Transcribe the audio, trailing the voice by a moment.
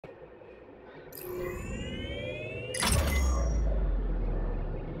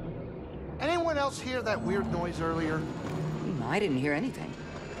Anyone else hear that weird noise earlier? I didn't hear anything.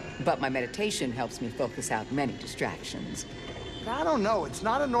 But my meditation helps me focus out many distractions. I don't know. It's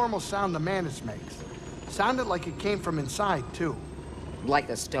not a normal sound the Mantis makes. Sounded like it came from inside, too. Like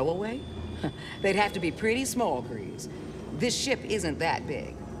a stowaway? They'd have to be pretty small, Grease. This ship isn't that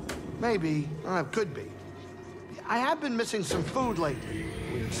big. Maybe. Could be. I have been missing some food lately.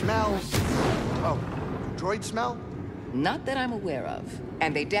 Weird smells. Oh, droid smell? Not that I'm aware of.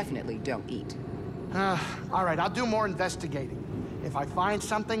 And they definitely don't eat. All right, I'll do more investigating. If I find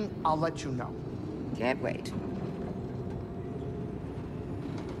something, I'll let you know. Can't wait.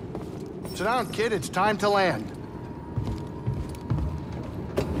 Sit down, kid. It's time to land.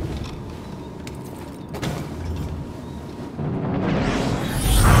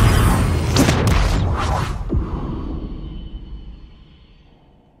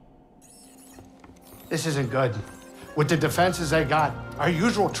 This isn't good. With the defenses they got, our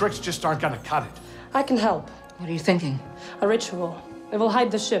usual tricks just aren't gonna cut it. I can help. What are you thinking? A ritual. It will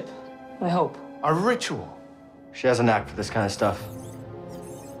hide the ship, I hope. A ritual? She has a knack for this kind of stuff.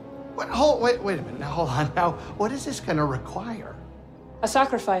 Wait a minute. Now, hold on. Now, what is this gonna require? A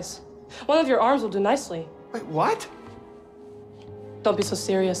sacrifice. One of your arms will do nicely. Wait, what? Don't be so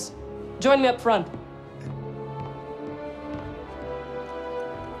serious. Join me up front.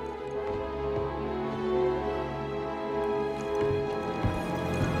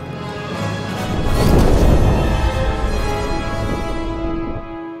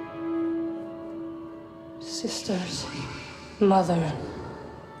 Sisters, Mother,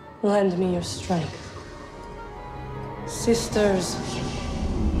 lend me your strength. Sisters,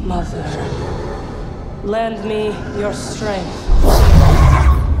 Mother, lend me your strength.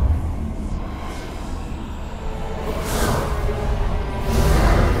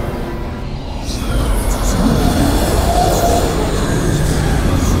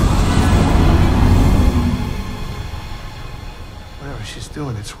 Whatever she's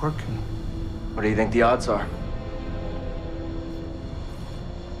doing, it's working. What do you think the odds are?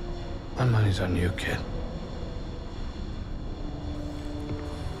 My money's on you, kid.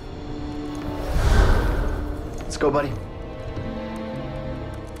 Let's go, buddy.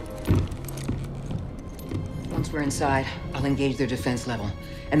 Once we're inside, I'll engage their defense level,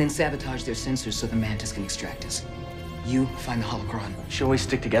 and then sabotage their sensors so the Mantis can extract us. You find the holocron. Shouldn't we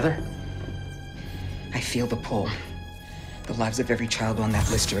stick together? I feel the pull. The lives of every child on that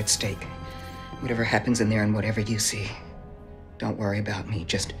list are at stake. Whatever happens in there and whatever you see, don't worry about me.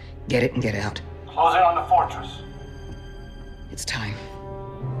 Just get it and get out. Close in on the fortress. It's time.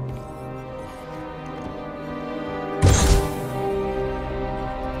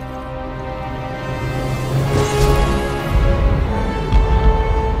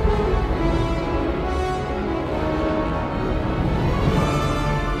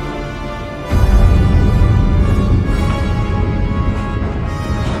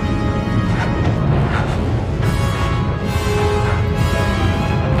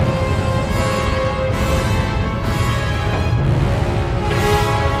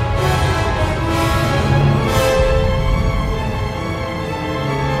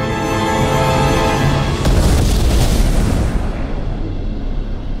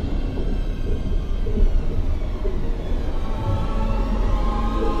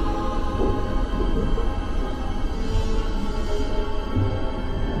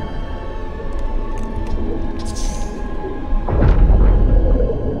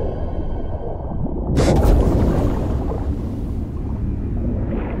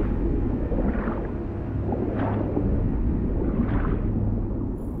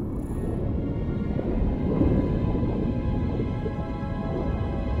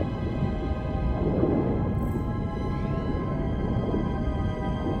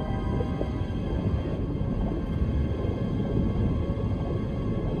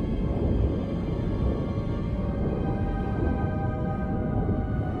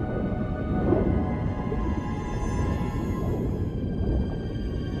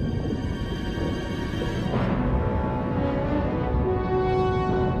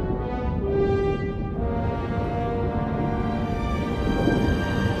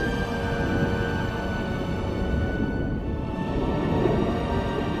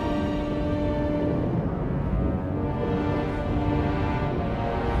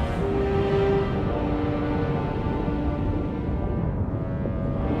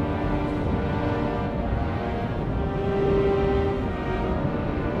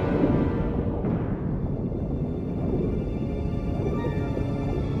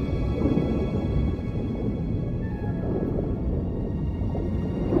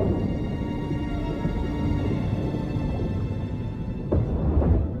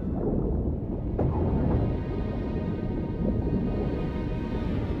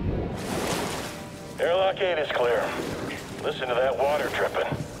 gate is clear. Listen to that water dripping.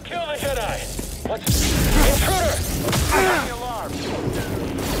 Kill the Jedi! What's... Intruder! Sound the alarm!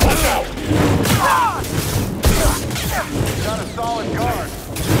 Watch out! Got a solid guard.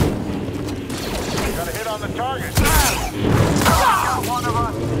 Gotta hit on the target. One of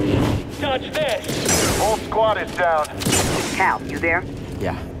us. Dodge this! Whole squad is down. Cal, you there?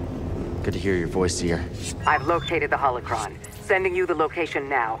 Yeah. Good to hear your voice, Seer. I've located the holocron. Sending you the location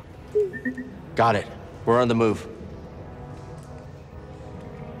now. Got it. We're on the move.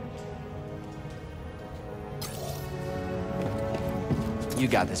 You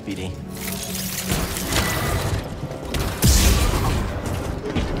got this, BD.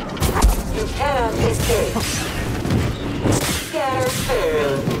 You cannot escape. Scatter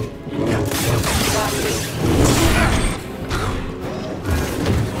fail.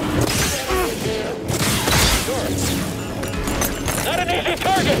 Not an easy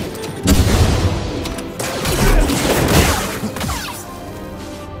target!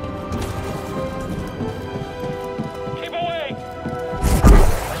 Keep away!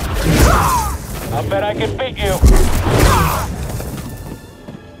 I'll bet I can beat you.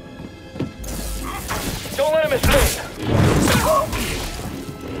 Don't let him escape.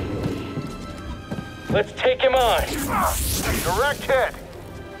 Let's take him on. Direct hit.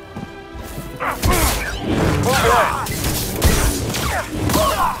 Move on.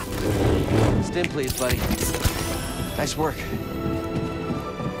 Stim, please, buddy. Nice work.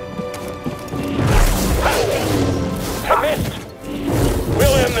 I missed.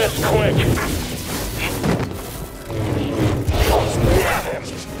 We'll end this quick.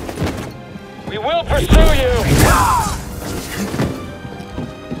 We will pursue you.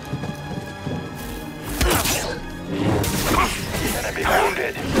 Enemy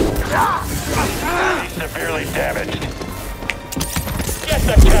wounded. He's severely damaged. Get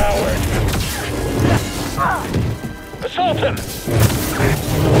the coward! Assault him!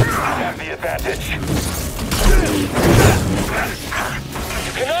 Have the advantage.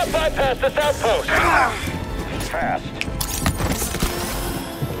 You cannot bypass this outpost! Fast.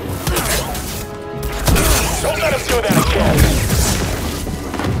 Don't let him do that again!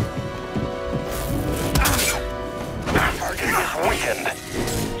 Target is weakened.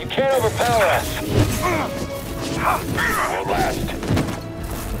 You can't overpower us. Won't last.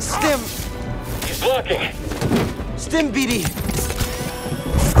 Stim! He's blocking. Stim, BD!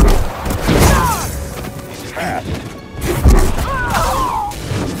 He's fast.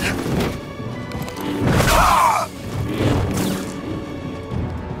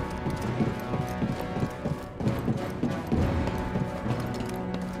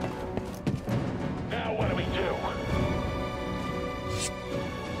 Now what do we do?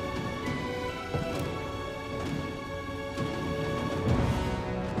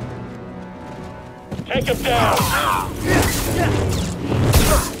 Take him down!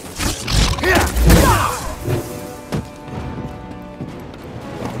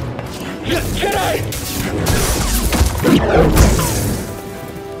 Jedi!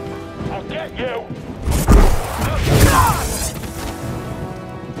 I'll get you!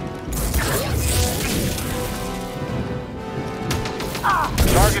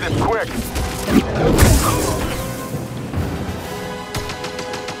 Target is quick!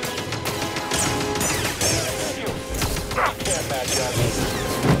 Can't match up.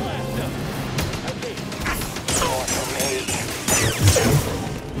 Blast him. Okay. More for me.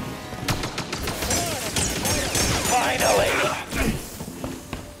 Finally!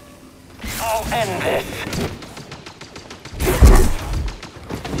 I'll end this.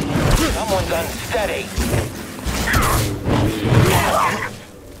 Someone's unsteady.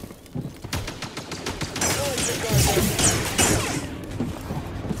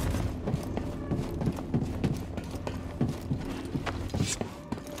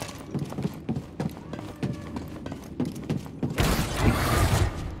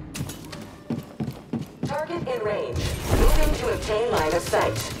 Target in range. Moving to obtain line of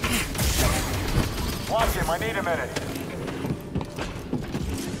sight. Watch him, I need a minute.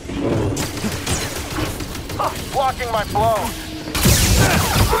 Blocking my blows.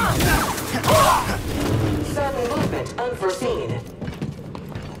 Sudden movement unforeseen.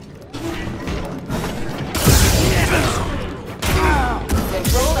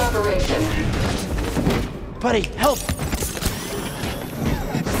 Controlled operation. Buddy, help!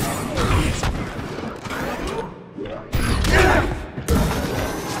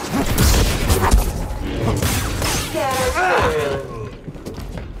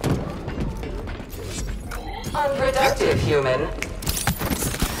 Unproductive human.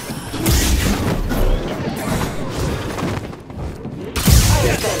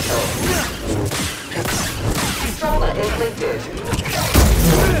 Unessential. Completed.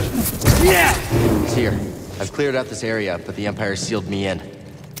 It's here. I've cleared out this area, but the Empire sealed me in.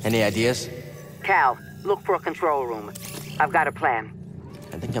 Any ideas? Cal, look for a control room. I've got a plan.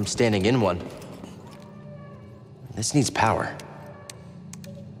 I think I'm standing in one. This needs power.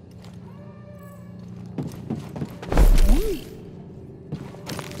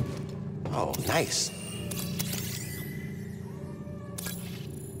 Oh, nice.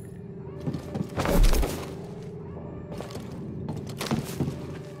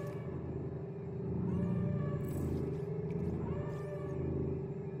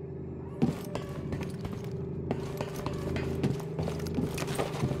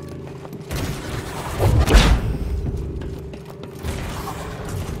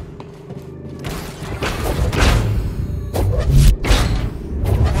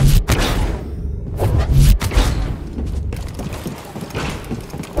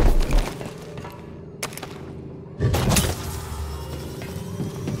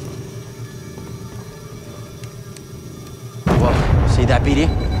 See that, BD?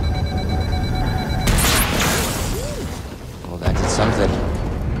 Well, that did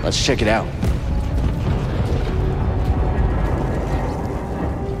something. Let's check it out.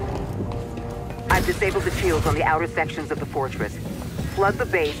 I've disabled the shields on the outer sections of the fortress. Flood the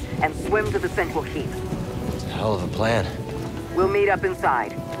base and swim to the central keep. It's a hell of a plan. We'll meet up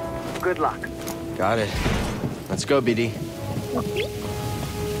inside. Good luck. Got it. Let's go, BD.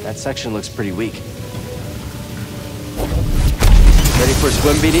 That section looks pretty weak. Ready for a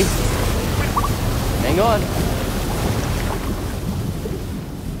swim, BD? Hang on.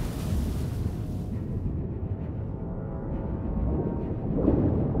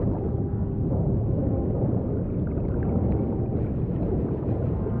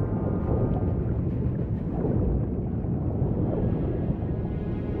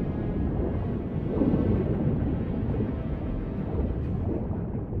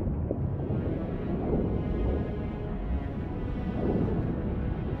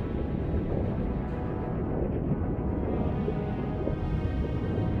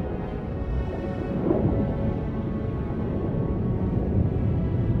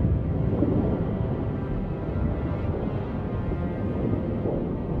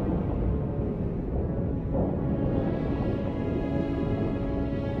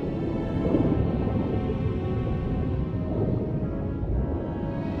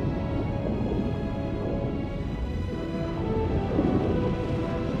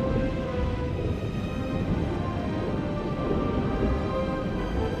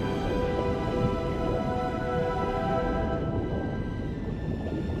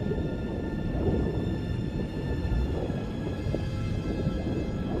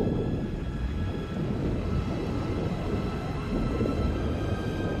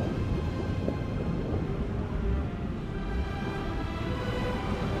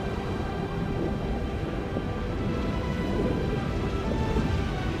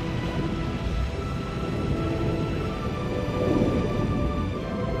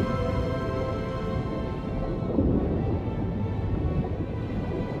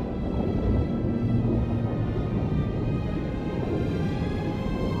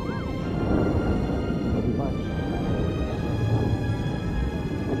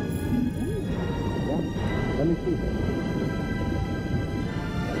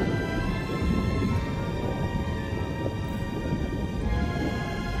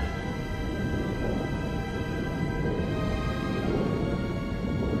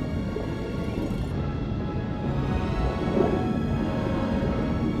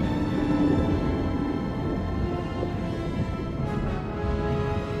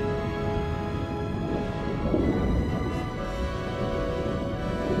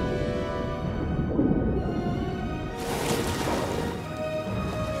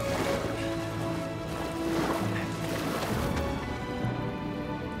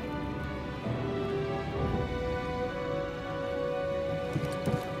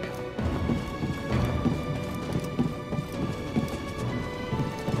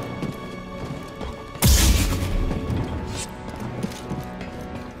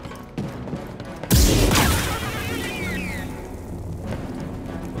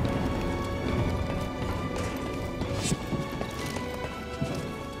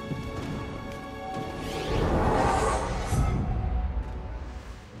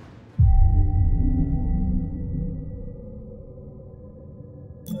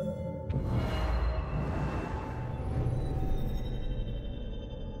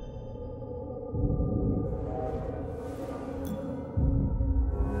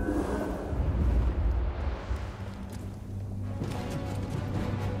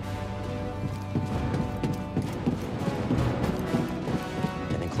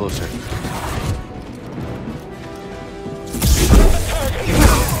 closer.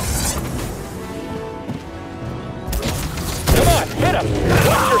 Come on, hit him!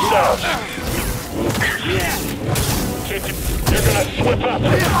 Watch yourselves! You're gonna slip up!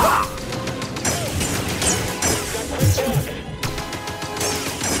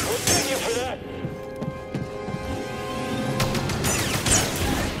 We'll take you for that!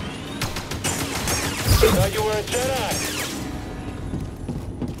 Thought you were a Jedi!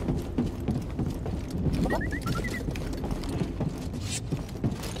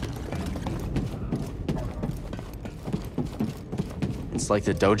 It's like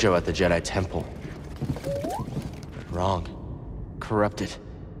the dojo at the Jedi Temple. Wrong. Corrupted.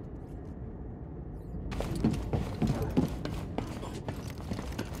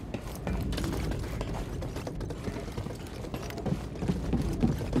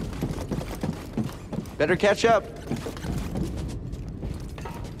 Better catch up.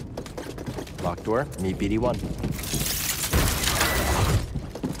 Locked door, meet BD1.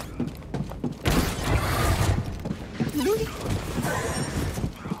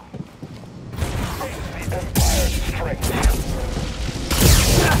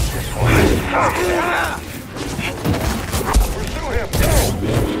 Pursue him! Go!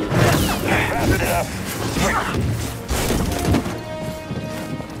 Fast enough!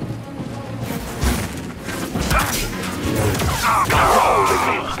 Holding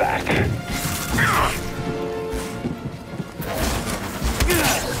me back!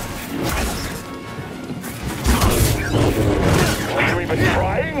 Are you even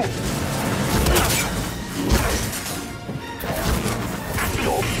trying?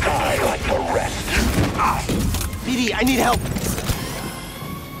 You'll die like the rest. BD, I need help!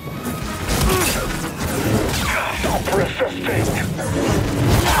 Stop resisting!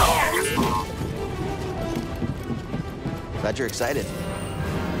 Glad you're excited.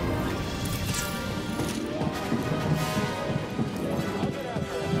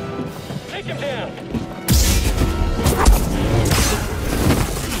 Take him down!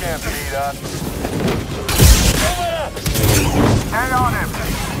 You can't beat us. Move it up! Stay on him!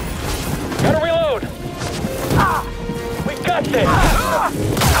 Gotta reload! We got this!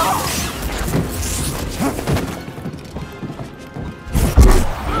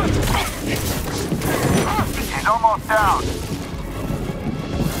 He's almost down.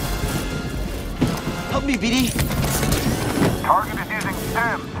 Help me, BD! Target is using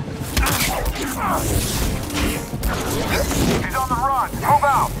stims. He's on the run. Move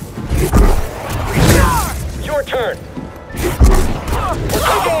out. Your turn. We're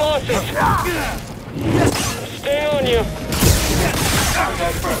taking losses. Stay on you.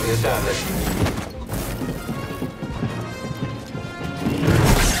 Contact friendly established.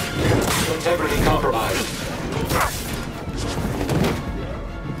 Integrity compromised.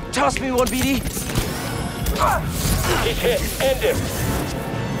 Toss me one, BD! He's hit. End him.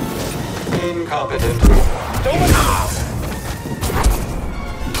 Incompetent. Don't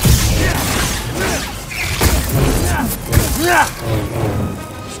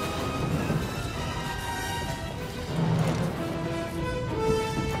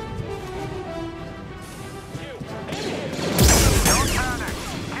panic.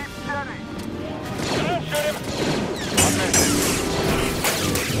 Keep steady. Don't shoot him.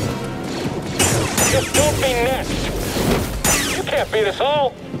 Just don't be next. You can't beat us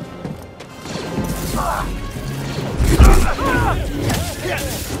all.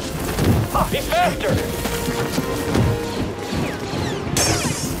 Be faster.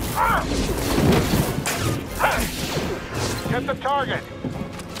 Get the target.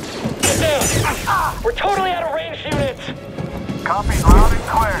 Get down. We're totally out of range, units. Copy loud and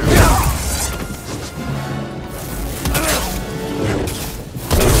clear.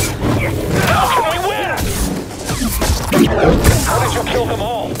 How can we win? How did you kill them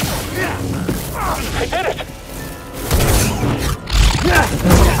all? I did it.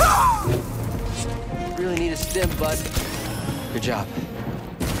 Really need a stim, bud. Good job.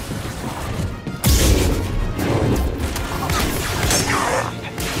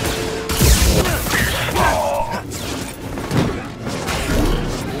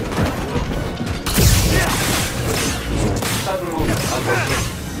 Sudden movement unforeseen.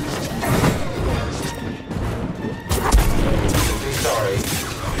 Sorry.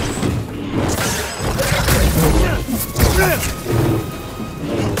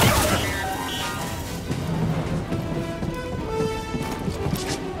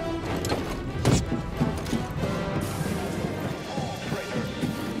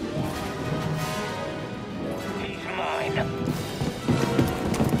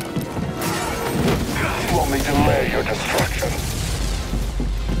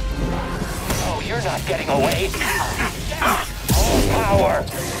 You're not getting away. All power.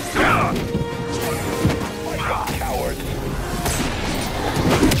 Cowards.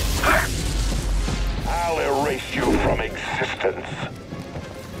 I'll erase you from existence.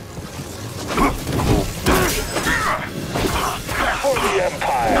 For the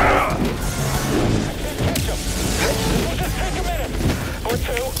Empire. We'll just take a minute or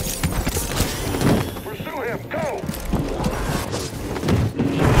two. Pursue him. Go.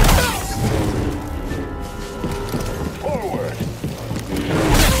 Forward.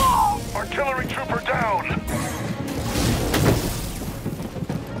 Artillery trooper down.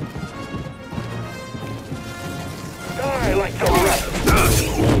 Die like the rest.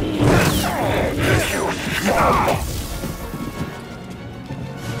 You scum.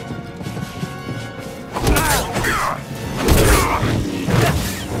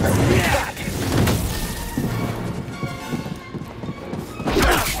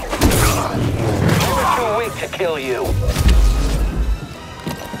 Too weak to kill you.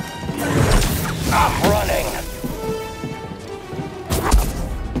 I'm running.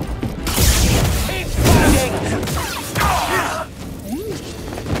 Keep fighting.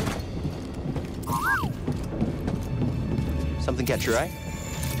 Something catch your eye?